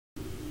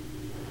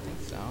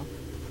so.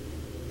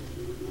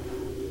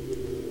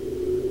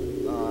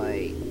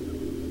 Oi.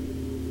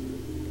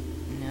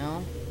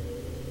 No?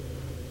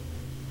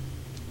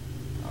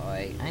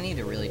 Oi. I need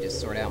to really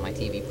just sort out my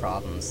TV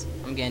problems.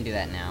 I'm gonna do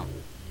that now.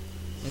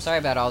 I'm sorry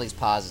about all these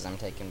pauses I'm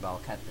taking, but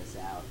I'll cut this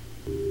out.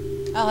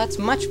 Oh, that's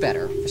much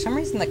better. For some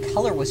reason, the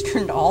color was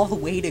turned all the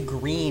way to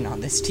green on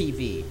this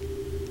TV.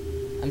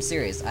 I'm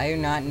serious. I do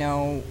not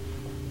know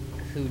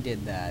who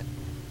did that.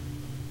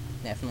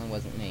 Definitely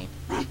wasn't me.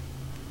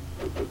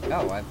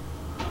 Oh,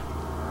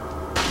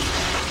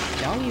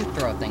 Don't you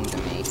throw things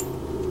at me.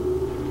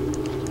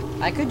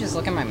 I could just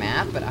look at my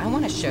map, but I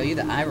want to show you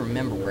that I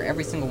remember where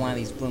every single one of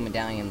these blue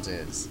medallions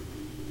is.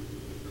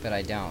 But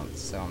I don't,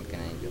 so I'm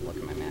gonna need to look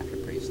at my map here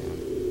pretty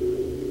soon.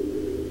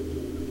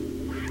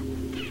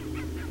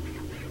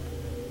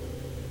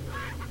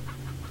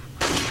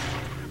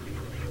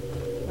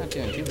 Not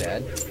doing too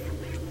bad.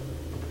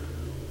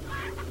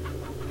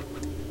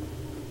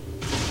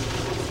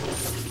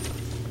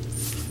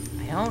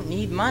 I don't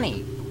need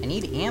money. I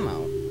need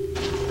ammo.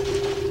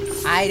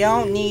 I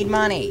don't need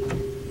money.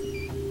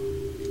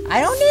 I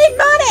don't need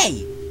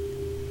money!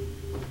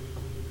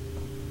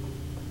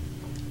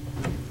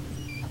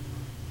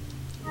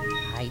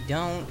 I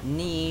don't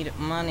need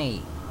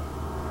money.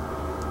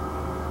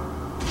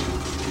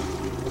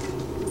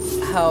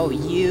 Oh,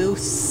 you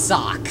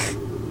suck.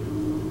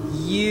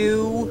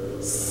 You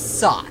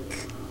suck.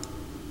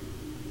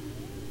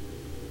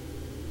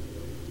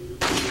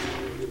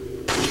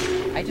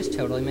 I just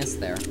totally missed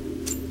there.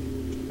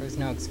 There was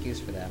no excuse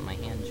for that. My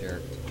hand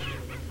jerked.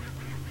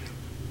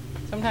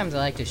 Sometimes I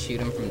like to shoot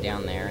him from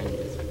down there and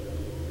just...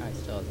 Oh, he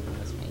still doesn't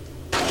notice me.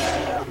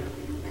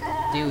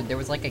 Dude, there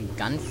was like a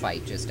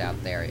gunfight just out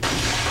there.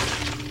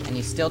 And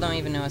you still don't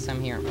even notice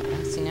I'm here.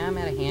 Oh, see, now I'm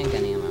out of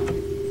handgun ammo.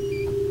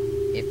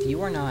 If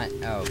you are not...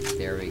 Oh,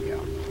 there we go.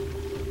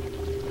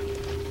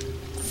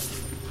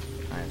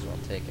 Might as well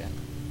take it.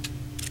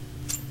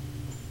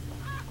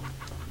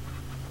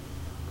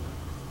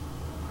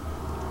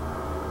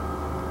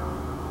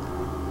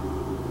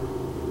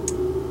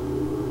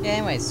 Yeah,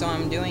 anyway, so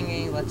I'm doing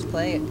a Let's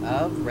Play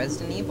of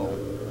Resident Evil,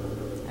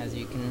 as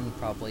you can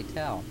probably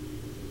tell.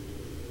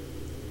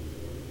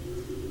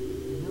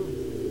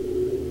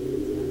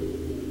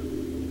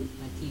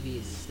 My TV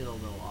is still a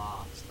little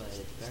off, but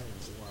it's better than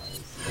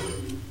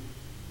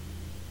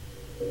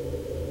it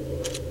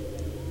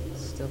was.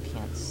 Still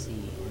can't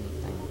see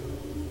anything.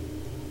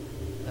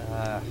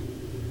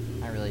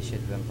 I really should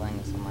have been playing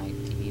this on my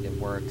TV that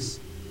works.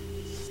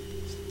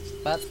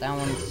 But that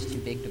one's too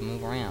big to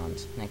move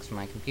around next to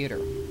my computer.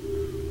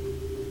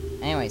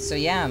 Anyway, so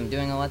yeah, I'm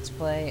doing a Let's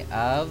Play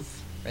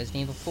of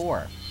Resident Evil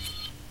 4.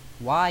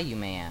 Why, you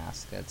may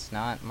ask? That's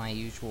not my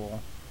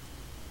usual...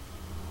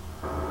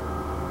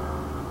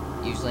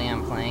 Usually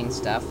I'm playing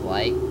stuff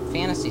like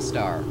Phantasy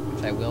Star,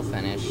 which I will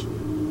finish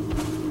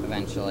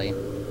eventually.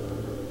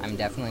 I'm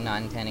definitely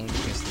not intending to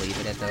just leave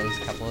it at those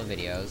couple of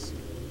videos.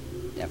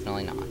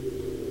 Definitely not.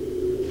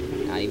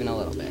 Not even a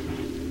little bit.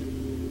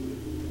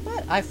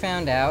 But I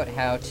found out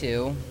how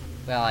to...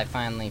 Well, I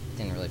finally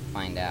didn't really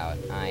find out.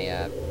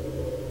 I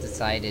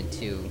decided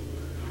to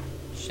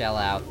shell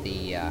out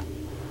the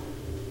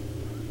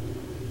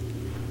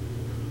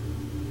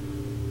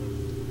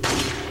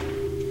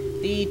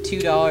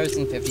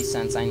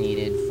 $2.50 I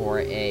needed for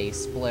a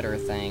splitter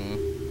thing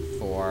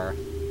for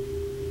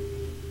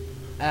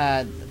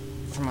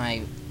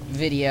my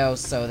video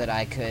so that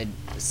I could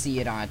see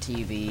it on a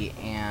TV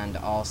and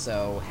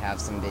also have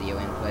some video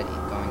input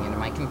going into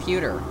my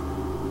computer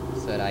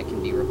so that I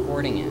can be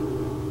recording it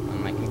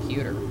on my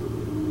computer.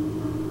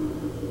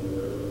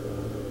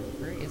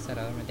 Where is that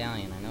other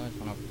medallion? I know it's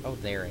one of... Oh,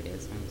 there it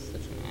is. I'm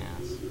such an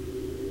ass.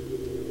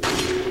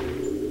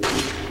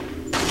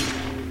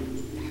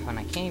 And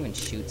I can't even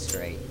shoot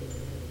straight.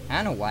 I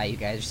don't know why you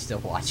guys are still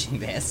watching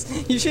this.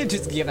 You should have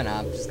just given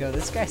up. Just go,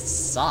 this guy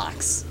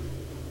sucks.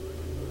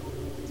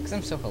 It's because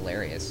I'm so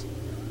hilarious.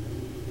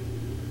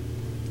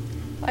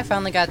 I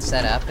finally got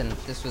set up, and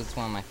this was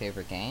one of my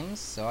favorite games,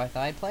 so I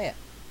thought I'd play it.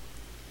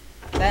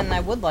 Then I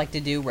would like to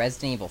do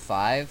Resident Evil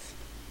 5,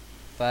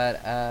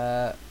 but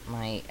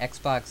my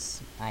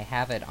Xbox, I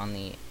have it on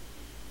the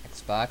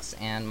Xbox,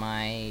 and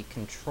my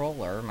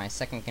controller, my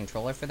second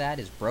controller for that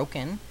is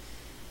broken.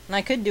 And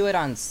I could do it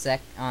on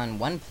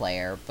one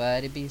player,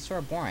 but it'd be sort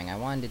of boring. I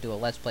wanted to do a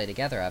Let's Play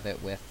together of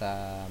it with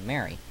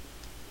Mary,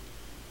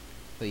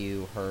 who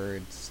you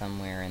heard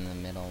somewhere in the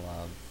middle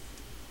of...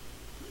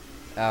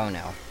 Oh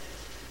no.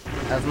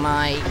 Of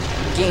my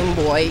Game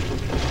Boy,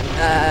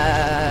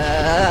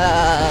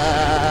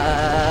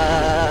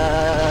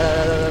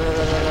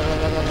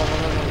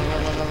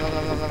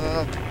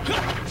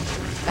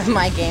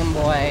 my Game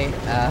Boy,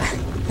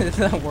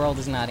 The World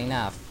Is Not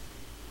Enough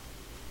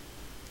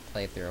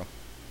playthrough.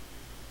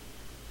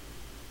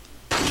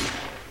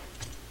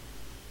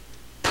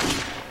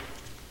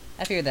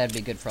 I figured that'd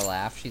be good for a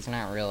laugh. She's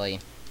not really...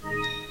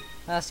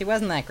 Well, she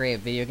wasn't that great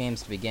at video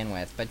games to begin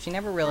with, but she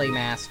never really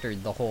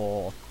mastered the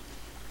whole...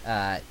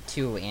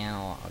 two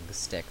analog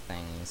stick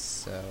things,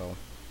 so,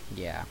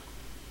 yeah.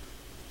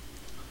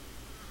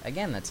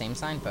 Again, that same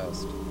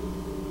signpost.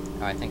 Oh,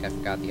 I think I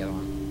forgot the other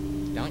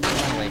one. Don't you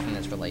run away from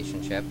this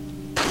relationship.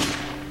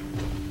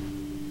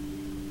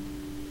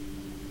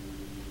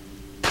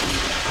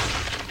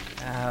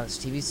 Oh, this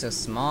TV's so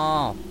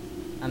small.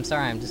 I'm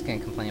sorry, I'm just gonna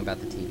complain about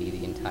the TV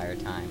the entire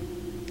time.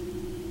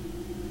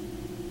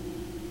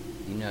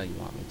 You know you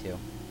want me to.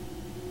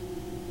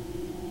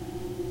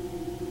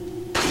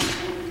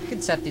 You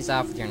could set these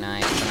off with your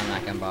knife, but I'm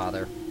not gonna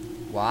bother.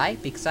 Why?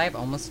 Because I have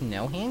almost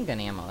no handgun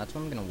ammo. That's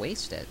why I'm gonna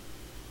waste it.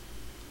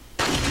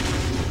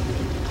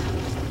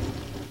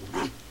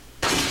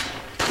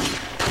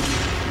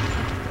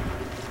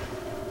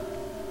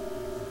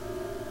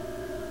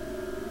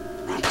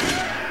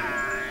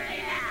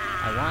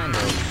 I wanted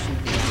to shoot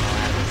the ammo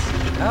out of his...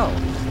 Oh.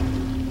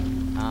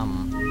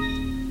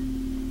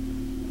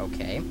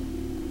 Okay.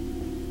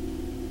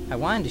 I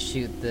wanted to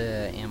shoot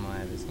the ammo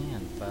out of his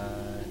hand,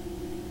 but...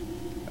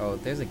 Oh,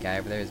 there's a guy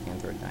over there who's gonna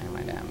throw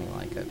dynamite at me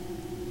like it.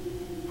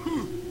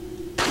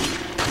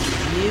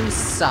 You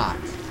suck.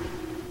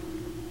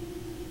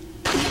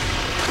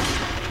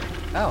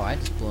 Oh, I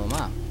just blew him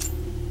up.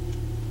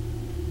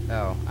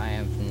 Oh, I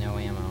have no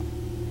ammo.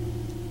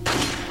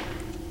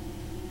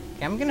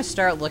 Okay, I'm gonna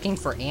start looking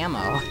for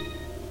ammo.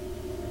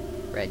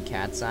 Red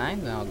cat's eye.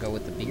 Then I'll go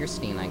with the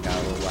Bierstein I got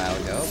a little while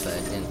ago, but I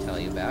didn't tell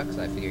you about because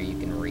I figure you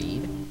can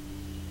read.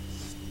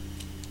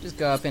 Just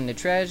go up into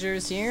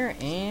treasures here,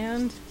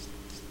 and...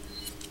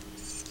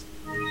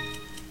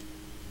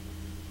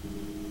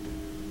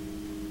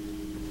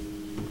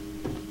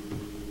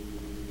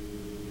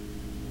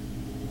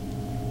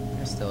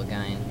 There's still a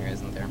guy in here,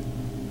 isn't there?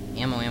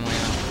 Ammo, ammo,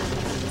 ammo.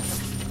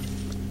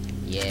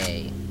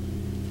 Yay.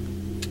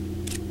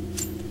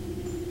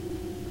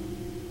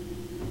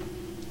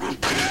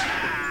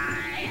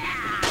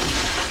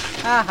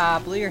 Haha,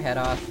 blew your head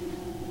off.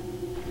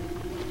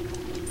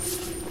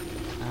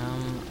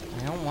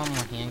 I don't want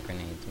more hand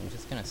grenades. I'm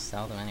just gonna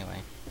sell them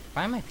anyway.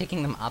 Why am I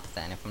picking them up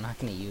then if I'm not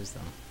gonna use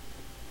them?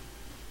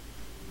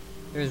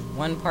 There's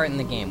one part in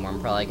the game where I'm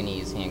probably gonna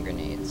use hand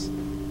grenades.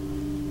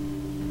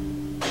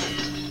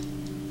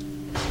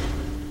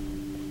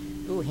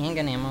 Ooh,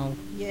 handgun ammo.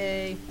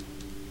 Yay!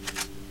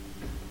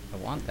 I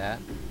want that.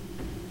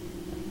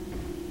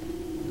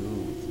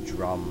 Ooh,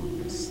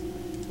 drums.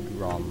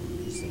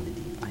 Drums in the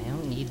deep. I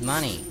don't need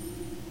money.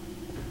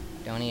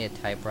 Don't need a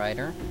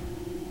typewriter.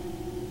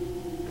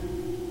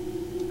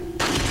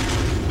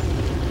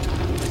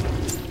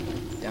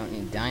 Don't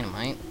need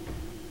dynamite.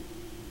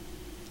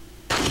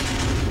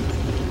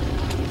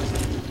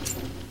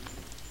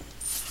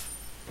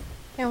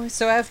 Anyway,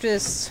 so after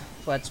this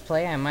Let's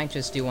Play, I might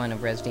just do one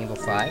of Resident Evil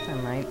 5. I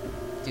might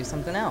do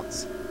something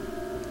else.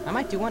 I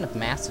might do one of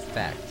Mass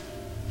Effect.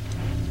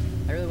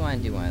 I really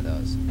want to do one of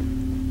those.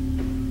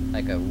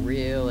 Like a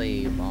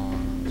really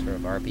long sort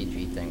of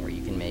RPG thing where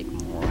you can make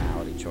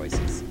morality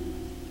choices.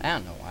 I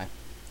don't know why.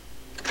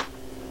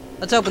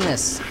 Let's open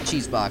this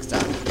cheese box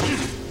up.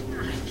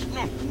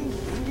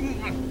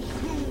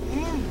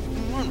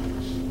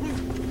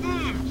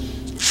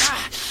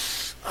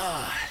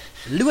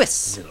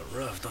 Lewis! A little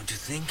rough, don't you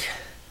think?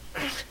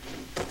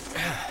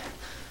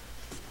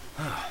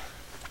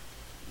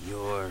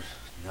 You're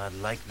not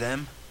like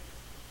them?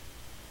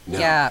 No.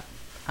 Yeah,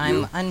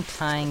 I'm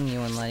untying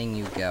you and letting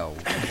you go.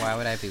 Why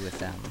would I be with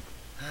them?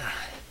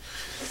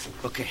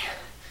 Okay,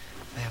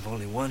 I have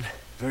only one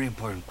very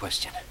important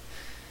question.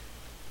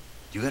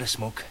 You got a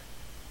smoke?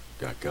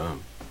 Got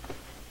gum.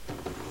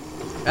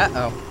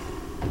 Uh-oh.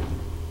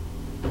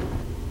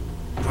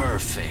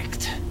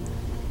 Perfect.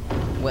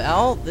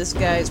 Well, this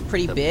guy's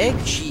pretty The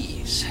big.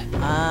 cheese.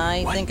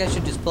 I What? think I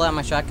should just pull out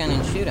my shotgun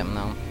and shoot him,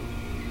 though.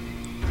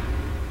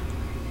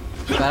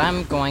 But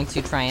I'm going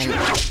to try and...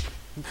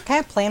 What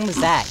kind of plan was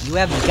that? You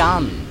have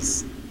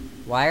guns.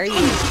 Why are you...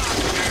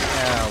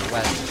 Oh,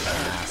 Wesker's an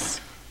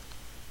ass.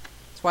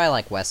 That's why I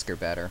like Wesker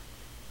better.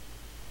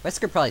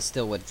 Wesker probably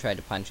still would have tried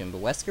to punch him,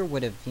 but Wesker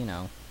would have, you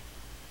know,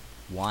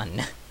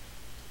 won.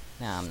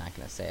 No, I'm not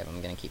going to say it.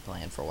 I'm going to keep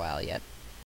playing for a while yet.